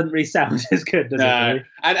Jam doesn't really sound as good, does it?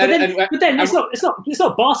 Really? But then it's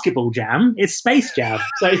not basketball jam. It's Space Jam.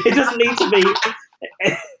 So it doesn't need to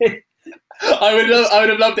be. I would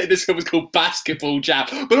have loved it if this film was called Basketball Jam.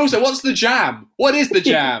 But also, what's the jam? What is the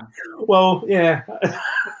jam? Well, yeah.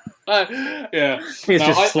 It's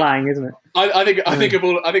just slang, isn't it? I think of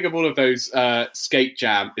all of those, Skate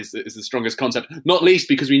Jam is the strongest concept. Not least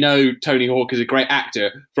because we know Tony Hawk is a great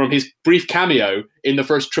actor from his brief cameo in the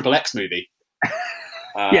first XXX movie.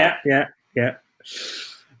 Yeah.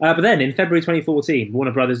 But then in February 2014,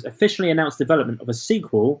 Warner Brothers officially announced development of a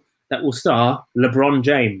sequel that will star LeBron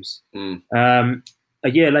James. A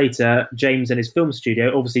year later, James and his film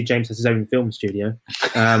studio, obviously James has his own film studio,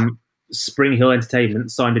 Spring Hill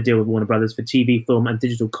Entertainment, signed a deal with Warner Brothers for TV, film, and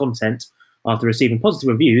digital content after receiving positive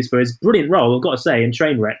reviews for his brilliant role, I've got to say, in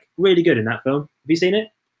Trainwreck. Really good in that film. Have you seen it?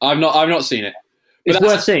 I've not seen it. It's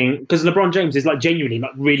worth seeing because LeBron James is genuinely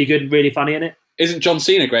really good, really funny in it. Isn't John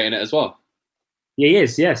Cena great in it as well? Yeah, he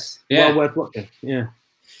is. Yes, well worth watching. Yeah.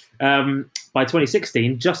 By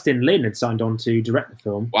 2016, Justin Lin had signed on to direct the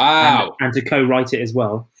film. Wow. And to co-write it as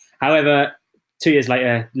well. However, 2 years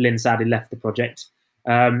later, Lin sadly left the project.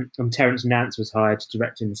 And Terrence Nance was hired to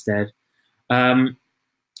direct instead. And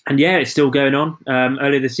it's still going on.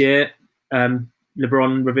 Earlier this year,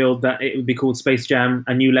 LeBron revealed that it would be called Space Jam: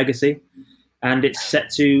 A New Legacy. And it's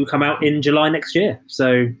set to come out in July next year.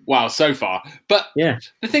 So wow, so far. But the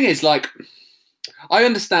thing is, I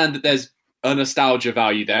understand that there's a nostalgia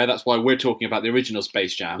value there. That's why we're talking about the original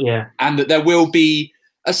Space Jam. Yeah. And that there will be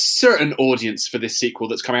a certain audience for this sequel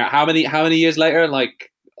that's coming out. How many years later?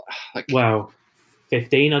 Well,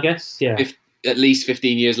 15, I guess. Yeah. At least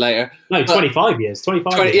 15 years later. No, 25 years.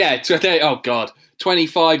 25 years. Yeah. Oh, God.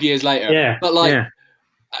 25 years later. Yeah. But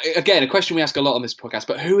again, a question we ask a lot on this podcast,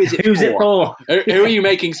 but who is it Who's it for? Who are you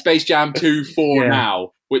making Space Jam 2 for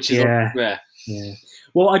now? Which is yeah.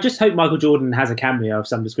 Well, I just hope Michael Jordan has a cameo of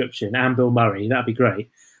some description, and Bill Murray. That'd be great.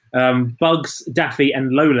 Bugs, Daffy,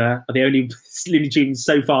 and Lola are the only Looney Tunes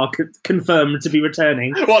so far confirmed to be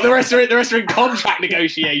returning. What, the rest are in contract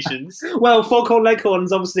negotiations? Well, Foghorn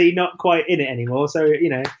Leghorn's obviously not quite in it anymore, so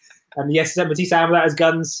and yes, Yosemite Sam without his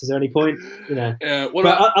guns. Is there any point? But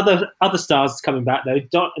other stars coming back though.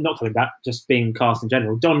 Not coming back, just being cast in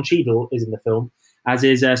general. Don Cheadle is in the film, as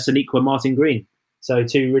is Sonequa Martin Green. So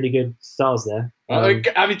 2 really good stars there. They've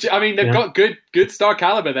got good star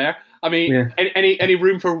caliber there. I mean, any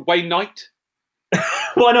room for Wayne Knight?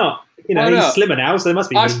 Why not? He's slimmer now, so there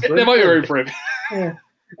must be room for him. There might be room for him.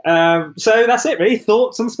 Yeah. So that's it, really.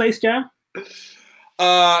 Thoughts on Space Jam?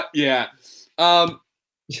 Yeah.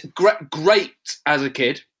 Great as a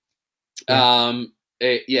kid.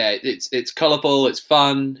 It's colourful, it's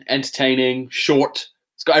fun, entertaining, short.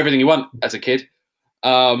 It's got everything you want as a kid.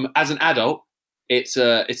 As an adult, it's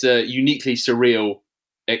a uniquely surreal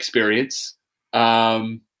experience.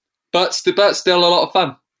 But still a lot of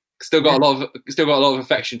fun. Still got a lot of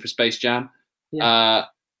affection for Space Jam. Yeah.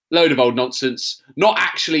 Load of old nonsense. Not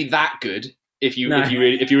actually that good if you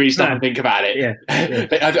really stop and think about it. Yeah.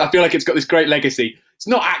 I feel like it's got this great legacy. It's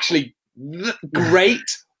not actually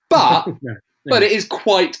great, but but it is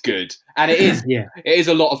quite good, and it is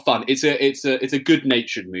a lot of fun. It's a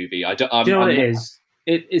good-natured movie. Do you know what it is?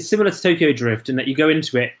 It's similar to Tokyo Drift in that you go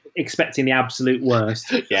into it expecting the absolute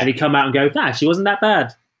worst, and you come out and go, "She wasn't that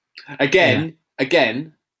bad." Again,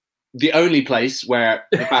 the only place where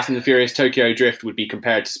the Fast and the Furious Tokyo Drift would be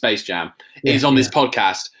compared to Space Jam is on this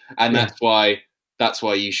podcast, and that's why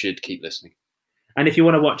you should keep listening. And if you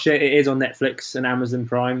want to watch it, it is on Netflix and Amazon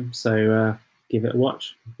Prime, so give it a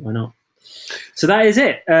watch. Why not? So that is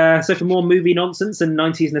it. So for more movie nonsense and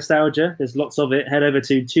 90s nostalgia, there's lots of it. Head over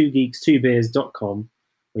to 2geeks2beers.com,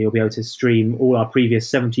 where you'll be able to stream all our previous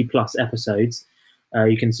 70-plus episodes.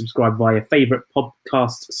 You can subscribe via your favourite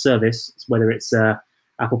podcast service, whether it's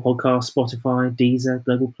Apple Podcasts, Spotify, Deezer,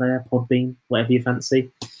 Global Player, Podbean, whatever you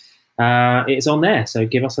fancy. It's on there, so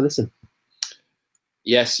give us a listen.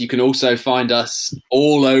 Yes, you can also find us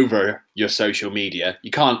all over your social media. You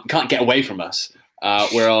can't get away from us.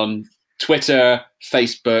 We're on Twitter,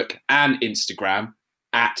 Facebook, and Instagram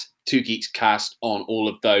at 2geekscast on all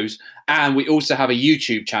of those. And we also have a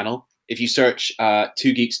YouTube channel. If you search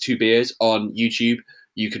 2 Geeks, 2 Beers on YouTube,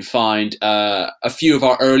 you can find a few of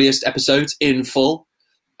our earliest episodes in full.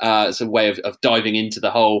 It's a way of diving into the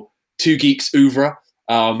whole 2 Geeks oeuvre,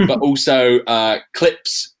 but also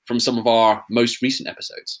clips from some of our most recent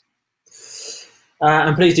episodes.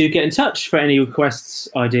 And please do get in touch for any requests,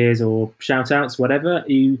 ideas, or shout-outs, whatever.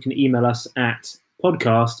 You can email us at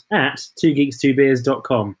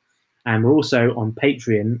podcast@2geeks2beers.com. And we're also on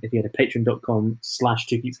Patreon. If you go to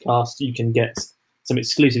patreon.com/2geekscast, you can get some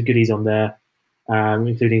exclusive goodies on there,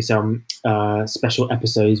 including some special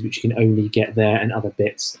episodes, which you can only get there, and other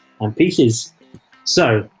bits and pieces.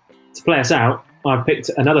 So, to play us out, I've picked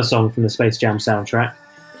another song from the Space Jam soundtrack.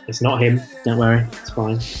 It's not him, don't worry, it's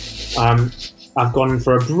fine. I've gone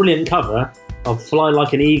for a brilliant cover of Fly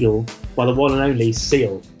Like an Eagle by the one and only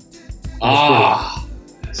Seal.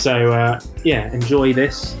 So, enjoy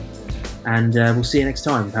this, and we'll see you next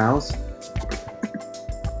time, pals.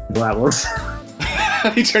 Well, that was.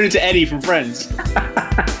 He turned into Eddie from Friends.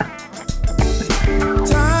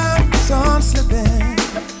 Time is on slipping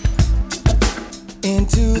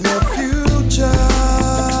into the future.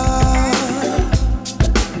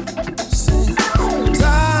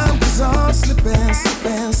 Time is on slipping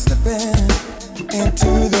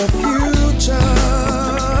into the future.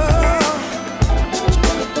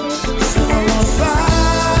 So I wanna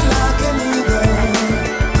fly like an eagle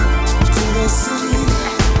to the sea.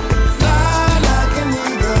 Fly like an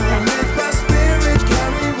eagle, let my spirit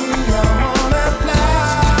carry me. I wanna fly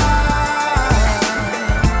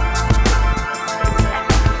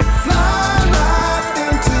right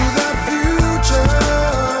into the future.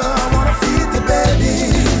 I wanna feed the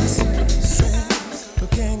babies.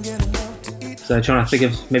 So trying to think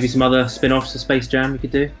of maybe some other spin-offs of Space Jam you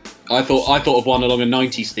could do. I thought of one along a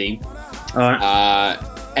 90s theme. All right.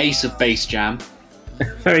 Ace of Base Jam.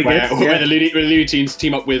 Very good. Where the Looney Tunes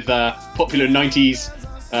team up with popular 90s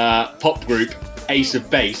pop group Ace of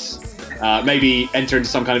Base. Maybe enter into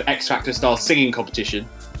some kind of X Factor style singing competition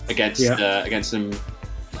against some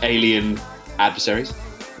alien adversaries.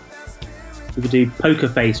 We could do Poker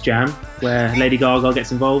Face Jam, where Lady Gaga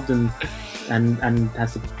gets involved and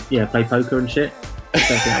has to play poker and shit. Don't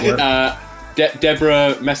think that works.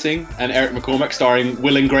 Deborah Messing and Eric McCormack starring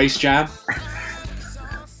Will and Grace Jam.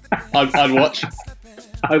 I'd watch.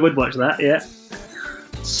 I would watch that, yeah.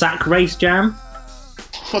 Sack Race Jam.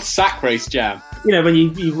 What's Sack Race Jam? You know, when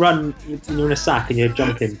you run, you're in a sack and you're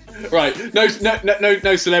jumping. Right. No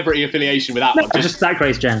celebrity affiliation with that one. Just Sack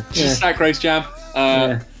Race Jam. Just Sack Race Jam.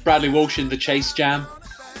 Bradley Walsh and the Chase Jam.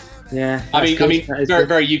 Yeah. I mean,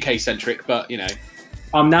 very UK centric, but you know.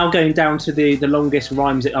 I'm now going down to the longest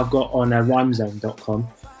rhymes that I've got on rhymezone.com.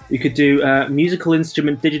 We could do musical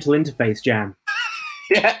instrument digital interface jam.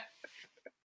 Yeah.